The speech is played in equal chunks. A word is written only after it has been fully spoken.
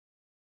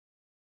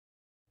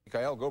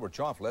Mikhail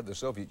Gorbachev led the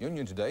Soviet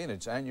Union today in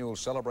its annual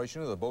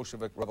celebration of the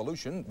Bolshevik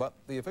Revolution, but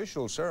the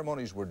official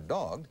ceremonies were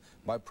dogged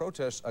by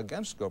protests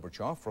against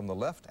Gorbachev from the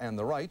left and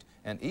the right,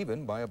 and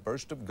even by a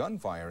burst of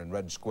gunfire in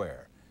Red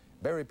Square.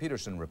 Barry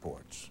Peterson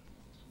reports.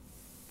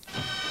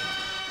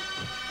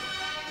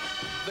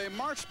 They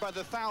marched by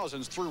the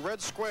thousands through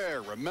Red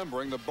Square,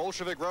 remembering the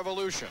Bolshevik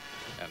Revolution.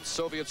 And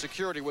Soviet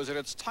security was at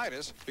its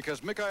tightest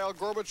because Mikhail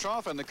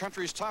Gorbachev and the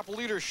country's top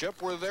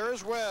leadership were there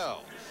as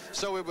well.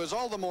 So it was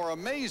all the more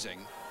amazing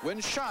when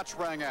shots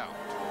rang out.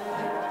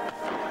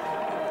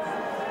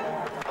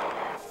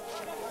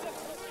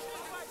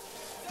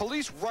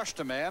 Police rushed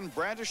a man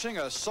brandishing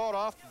a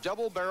sawed-off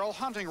double-barrel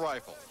hunting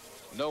rifle.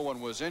 No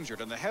one was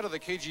injured, and the head of the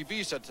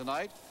KGB said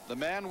tonight the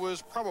man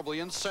was probably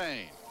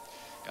insane.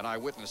 An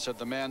eyewitness said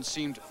the man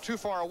seemed too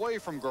far away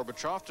from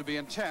Gorbachev to be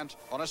intent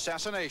on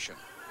assassination.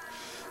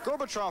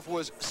 Gorbachev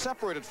was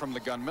separated from the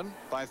gunman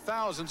by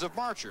thousands of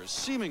marchers,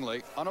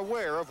 seemingly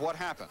unaware of what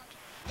happened.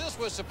 This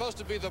was supposed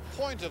to be the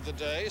point of the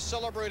day,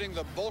 celebrating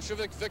the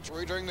Bolshevik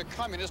victory during the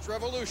Communist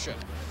Revolution.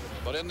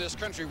 But in this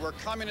country where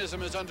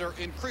communism is under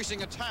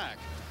increasing attack,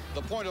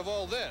 the point of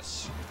all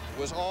this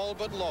was all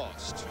but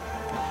lost.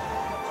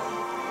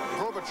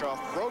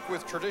 Gorbachev broke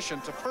with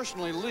tradition to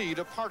personally lead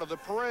a part of the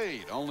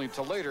parade, only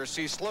to later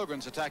see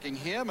slogans attacking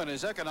him and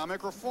his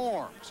economic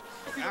reforms.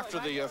 After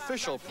the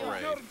official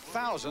parade,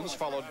 thousands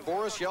followed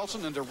Boris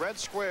Yeltsin into Red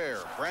Square,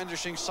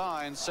 brandishing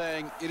signs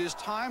saying it is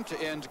time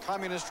to end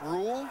communist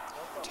rule,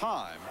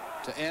 time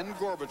to end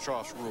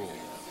Gorbachev's rule.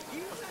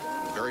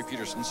 Barry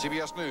Peterson,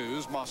 CBS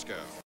News, Moscow.